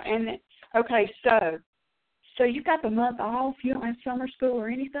 yeah. And okay, so you got the month off? You don't have summer school or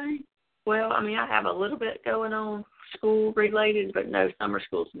anything? Well, I mean, I have a little bit going on school related, but no, summer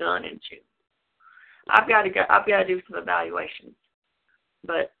school's done in June. I've got to do some evaluations,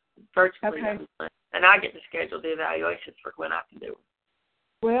 but virtually nothing. And I get to schedule the evaluations for when I can do them.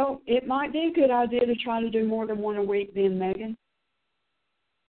 Well, it might be a good idea to try to do more than one a week then, Megan.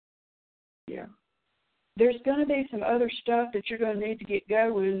 Yeah. There's going to be some other stuff that you're going to need to get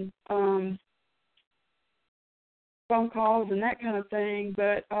going, phone calls and that kind of thing,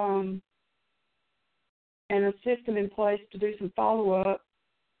 but and a system in place to do some follow-up.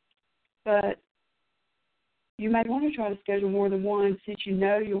 But you may want to try to schedule more than one since you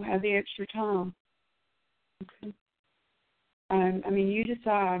know you'll have the extra time. Okay. I mean, you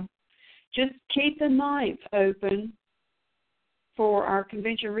decide. Just keep the 9th open for our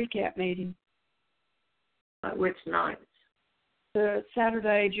convention recap meeting. Which night? The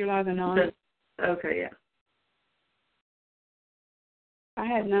Saturday, July the 9th. Okay, yeah. I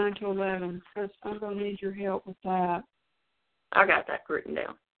had 9 to 11, because I'm going to need your help with that. I got that written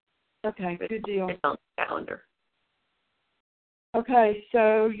down. Okay, good deal. It's on the calendar. Okay,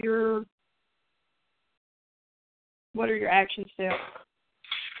 so what are your action steps?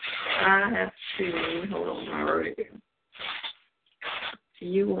 I have to, hold on, I wrote it down. So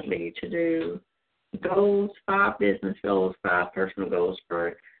you want me to do goals, 5 business goals, 5 personal goals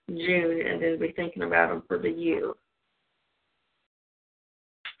for June, and then be thinking about them for the year.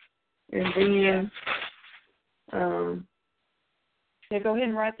 And then, go ahead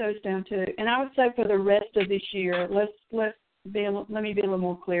and write those down too. And I would say for the rest of this year, let me be a little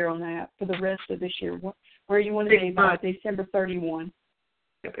more clear on that. For the rest of this year, where you want to be by December 31.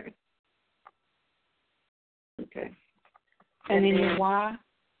 Okay. Okay. And then your why?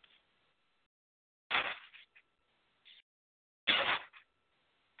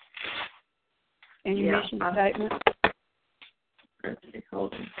 And your mission statement? Let's see,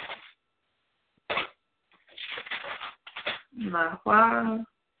 hold on. My why,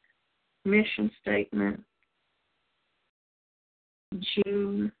 mission statement,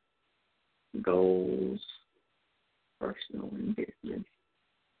 June, goals, personal and business,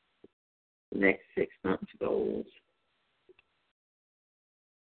 next 6 months goals.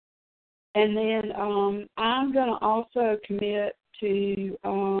 And then I'm going to also commit to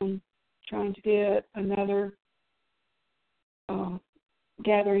trying to get another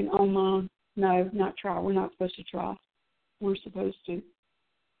gathering online. No, not try. We're not supposed to try. We're supposed to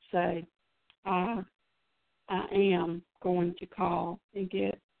say, I am going to call and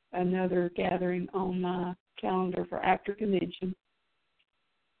get another gathering on my calendar for after convention.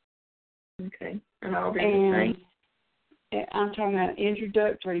 Okay. And I'll do the same. I'm talking about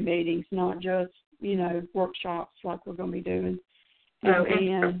introductory meetings, not just, workshops like we're going to be doing. No,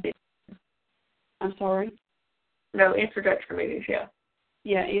 I'm sorry? No, introductory meetings, yeah.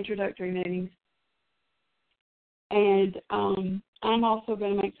 Yeah, introductory meetings. And I'm also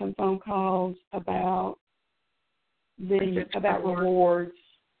going to make some phone calls about rewards.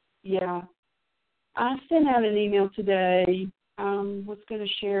 Yeah. I sent out an email today. Was going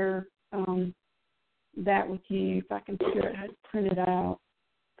to share that with you if I can figure out how to print it out,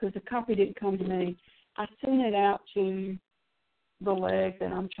 because the copy didn't come to me. I sent it out to the leg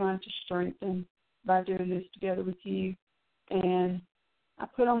that I'm trying to strengthen by doing this together with you. And I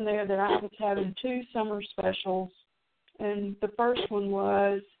put on there that I was having 2 summer specials. And the first one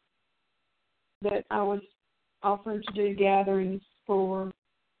was that I was offering to do gatherings for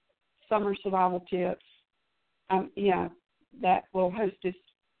summer survival tips. That will host this,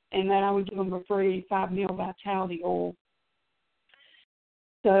 and that I would give them a free 5-meal vitality oil.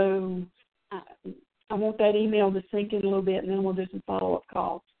 So I want that email to sink in a little bit, and then we'll do some follow-up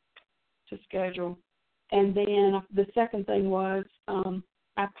calls to schedule. And then the second thing was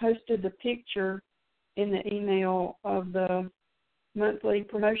I posted the picture in the email of the monthly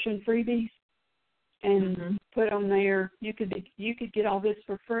promotion freebies and put on there, you could get all this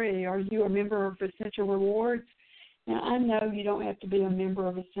for free. Are you a member of Essential Rewards? Now, I know you don't have to be a member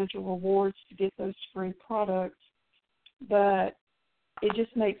of Essential Rewards to get those free products, but it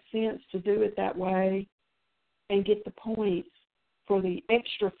just makes sense to do it that way and get the points for the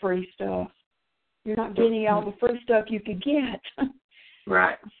extra free stuff. You're not getting all the free stuff you could get.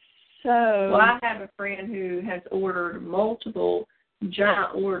 Right. So, well, I have a friend who has ordered multiple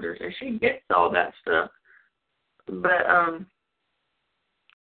giant orders, and she gets all that stuff, but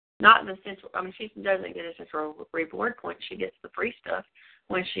not the essential. I mean, she doesn't get essential reward points. She gets the free stuff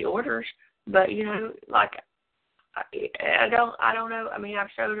when she orders. But like I don't know. I mean, I've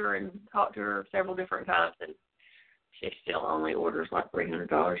showed her and talked to her several different times, and she still only orders like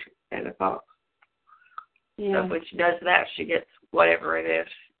 $300 at a pop. Yeah. So when she does that, she gets whatever it is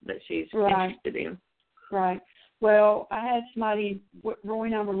that she's interested in. Right. Well, I had somebody, Roy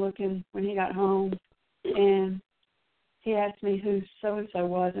and I were looking when he got home, and he asked me who so-and-so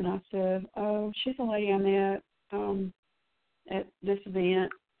was, and I said, oh, she's a lady I met at this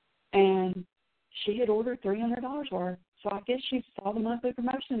event, and she had ordered $300 worth. So I guess she saw the monthly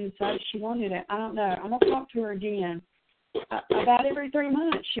promotion and decided she wanted it. I don't know. I'm going to talk to her again. About every 3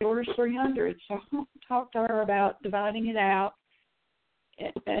 months, she orders 300. So I'm going to talk to her about dividing it out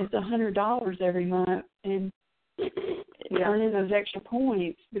as $100 every month and earning those extra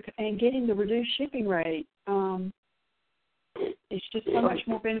points and getting the reduced shipping rate. It's just so much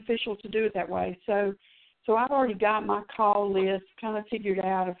more beneficial to do it that way. So I've already got my call list kind of figured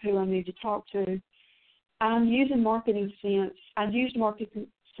out of who I need to talk to. I'm using Marketing Sense. I've used Marketing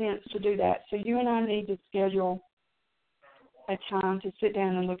Sense to do that. So you and I need to schedule a time to sit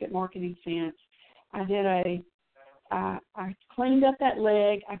down and look at Marketing Sense. I cleaned up that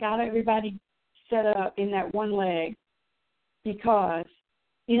leg. I got everybody set up in that one leg because,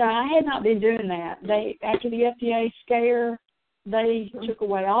 I had not been doing that. After the FDA scare, they took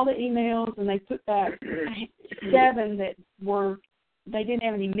away all the emails and they put back 7 that they didn't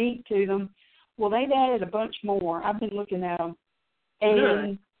have any meat to them. Well, they've added a bunch more. I've been looking at them.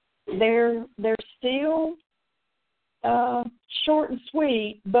 And they're still short and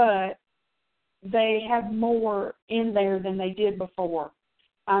sweet, but they have more in there than they did before.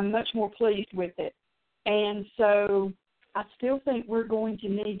 I'm much more pleased with it. And so I still think we're going to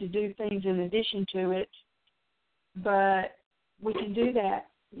need to do things in addition to it, but we can do that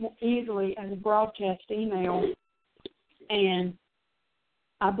easily as a broadcast email, and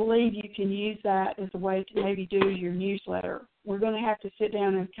I believe you can use that as a way to maybe do your newsletter. We're going to have to sit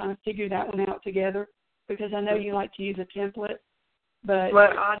down and kind of figure that one out together, because I know you like to use a template. But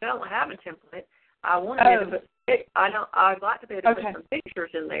well, I don't have a template. I want to be able to put, I'd like to be able to put some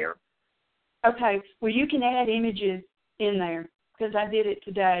pictures in there. Okay. Well, you can add images in there, because I did it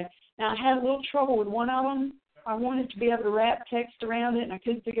today. Now, I had a little trouble with one of them. I wanted to be able to wrap text around it, and I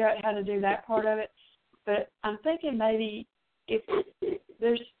couldn't figure out how to do that part of it. But I'm thinking maybe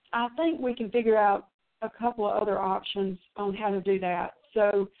I think we can figure out a couple of other options on how to do that.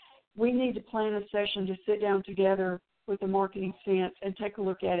 So we need to plan a session to sit down together with the marketing sense and take a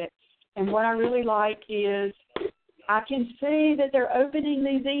look at it. And what I really like is I can see that they're opening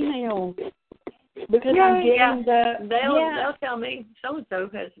these emails, because I'm getting They'll tell me so-and-so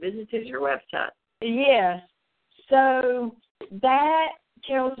has visited your website. Yes. So that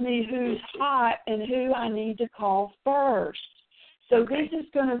tells me who's hot and who I need to call first. So this is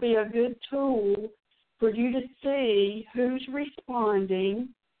going to be a good tool for you to see who's responding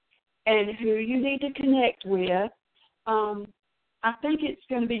and who you need to connect with. I think it's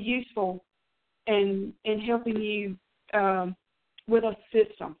going to be useful in helping you with a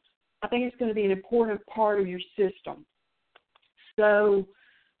system. I think it's going to be an important part of your system. So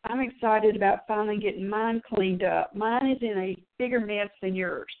I'm excited about finally getting mine cleaned up. Mine is in a bigger mess than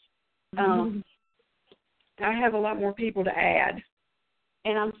yours. I have a lot more people to add,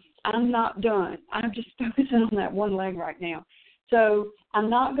 and I'm not done. I'm just focusing on that one leg right now. So I'm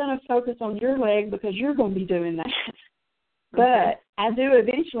not going to focus on your leg, because you're going to be doing that. But I do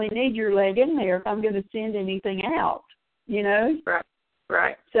eventually need your leg in there if I'm going to send anything out, you know?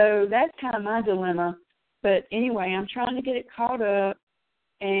 Right. So that's kind of my dilemma. But anyway, I'm trying to get it caught up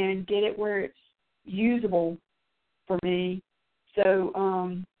and get it where it's usable for me. So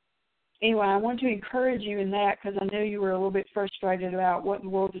anyway, I want to encourage you in that, because I know you were a little bit frustrated about what in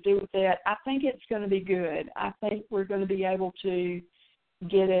the world to do with that. I think it's going to be good. I think we're going to be able to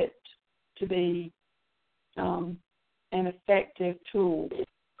get it to be an effective tool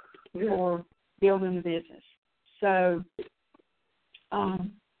for building the business. So,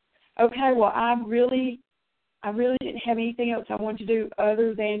 okay, well, I really didn't have anything else I wanted to do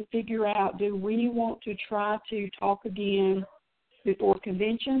other than figure out, do we want to try to talk again before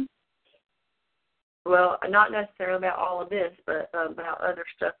convention? Well, not necessarily about all of this, but about other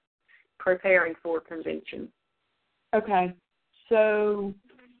stuff preparing for convention. Okay. So,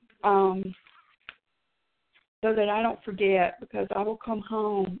 so that I don't forget, because I will come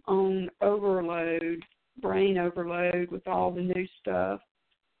home on brain overload with all the new stuff.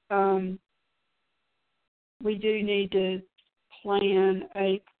 We do need to plan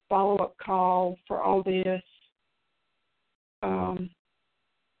a follow-up call for all this.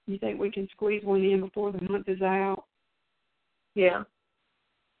 You think we can squeeze one in before the month is out? Yeah.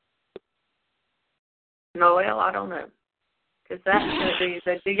 No, well, I don't know. Because that's going to be,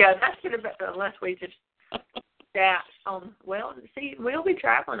 that's going to be, unless we just chat on, we'll be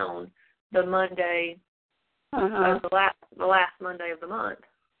traveling on the Monday, the last Monday of the month.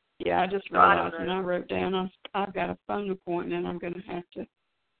 Yeah, I just realized, and I wrote down, I've got a phone appointment I'm going to have to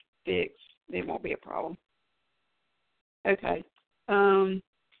fix. It won't be a problem. Okay.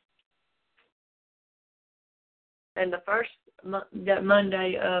 And the first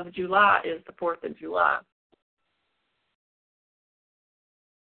Monday of July is the 4th of July.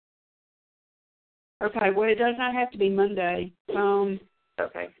 Okay, well, it does not have to be Monday.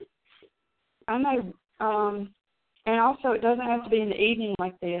 Okay. I know, and also it doesn't have to be in the evening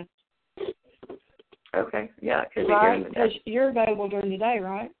like this. Okay, yeah, it could be right? during the day. Because you're available during the day,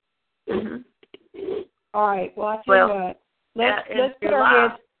 right? Mm-hmm. All right, well, I tell you what. Let's put our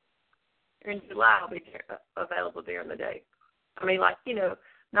heads. In July, I'll be available during the day. I mean,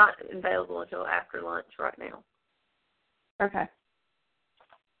 not available until after lunch right now. Okay.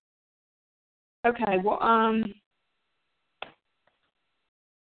 Okay, well,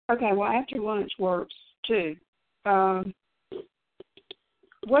 after lunch works, too. What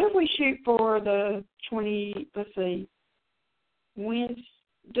if we shoot for the 20, let's see,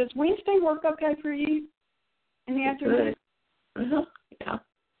 does Wednesday work okay for you in the afternoon? Mm-hmm. Yeah.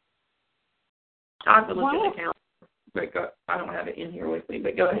 I have to look at the calendar, but I don't have it in here with me,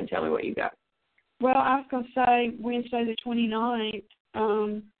 but go ahead and tell me what you got. Well, I was going to say Wednesday the 29th.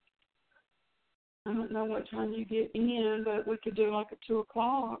 I don't know what time you get in, but we could do like at 2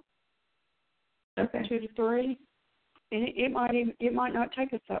 o'clock. Okay. 2 to 3. And it might not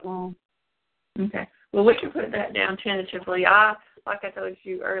take us that long. Okay. Well, we can put that down tentatively. Like I told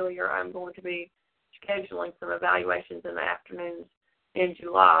you earlier, I'm going to be scheduling some evaluations in the afternoons in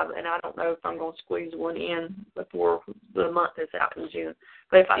July, and I don't know if I'm going to squeeze one in before the month is out in June.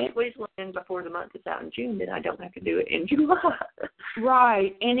 But if I squeeze one in before the month is out in June, then I don't have to do it in July.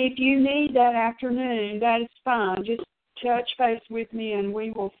 Right. And if you need that afternoon, that is fine. Just touch base with me, and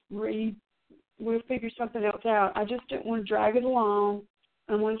we'll figure something else out. I just didn't want to drag it along.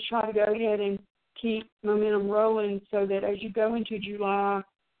 I want to try to go ahead and keep momentum rolling so that as you go into July,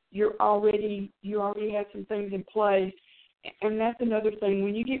 you already have some things in place. And that's another thing.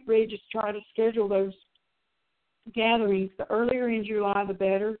 When you get ready to try to schedule those gatherings, the earlier in July, the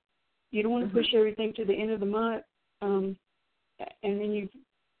better. You don't want to push everything to the end of the month, and then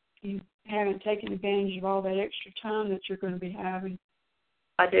you haven't taken advantage of all that extra time that you're going to be having.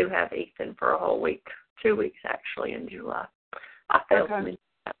 I do have Ethan for a whole week, 2 weeks actually in July. I felt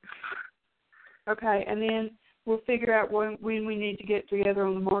Okay, and then we'll figure out when we need to get together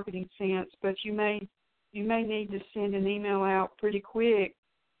on the marketing sense, but you may need to send an email out pretty quick.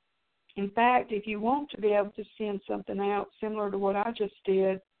 In fact, if you want to be able to send something out similar to what I just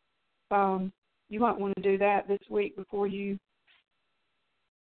did, you might want to do that this week before you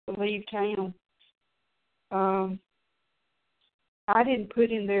leave town. I didn't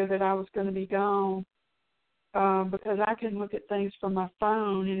put in there that I was going to be gone because I can look at things from my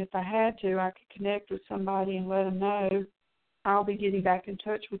phone, and if I had to, I could connect with somebody and let them know I'll be getting back in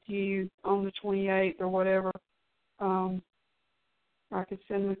touch with you on the 28th or whatever. I could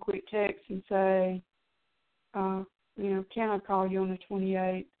send them a quick text and say, can I call you on the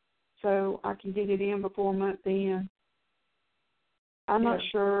 28th so I can get it in before month end. I'm not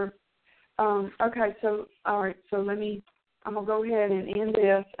sure. Okay, so, all right, so I'm going to go ahead and end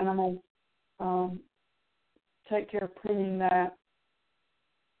this, and I'm going to take care of printing that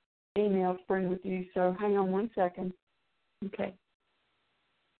email spring with you. So hang on 1 second. Okay.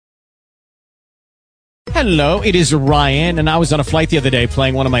 Hello, it is Ryan, and I was on a flight the other day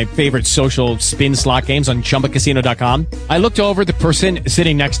playing one of my favorite social spin slot games on ChumbaCasino.com. I looked over at the person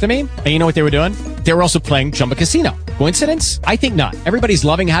sitting next to me, and you know what they were doing? They were also playing Chumba Casino. Coincidence? I think not. Everybody's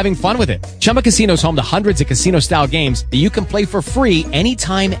loving having fun with it. Chumba Casino is home to hundreds of casino-style games that you can play for free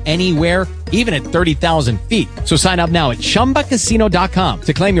anytime, anywhere, even at 30,000 feet. So sign up now at ChumbaCasino.com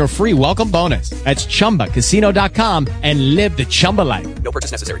to claim your free welcome bonus. That's ChumbaCasino.com and live the Chumba life. No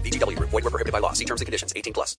purchase necessary. VGW Group. Void where prohibited by law. See terms and conditions. 18+.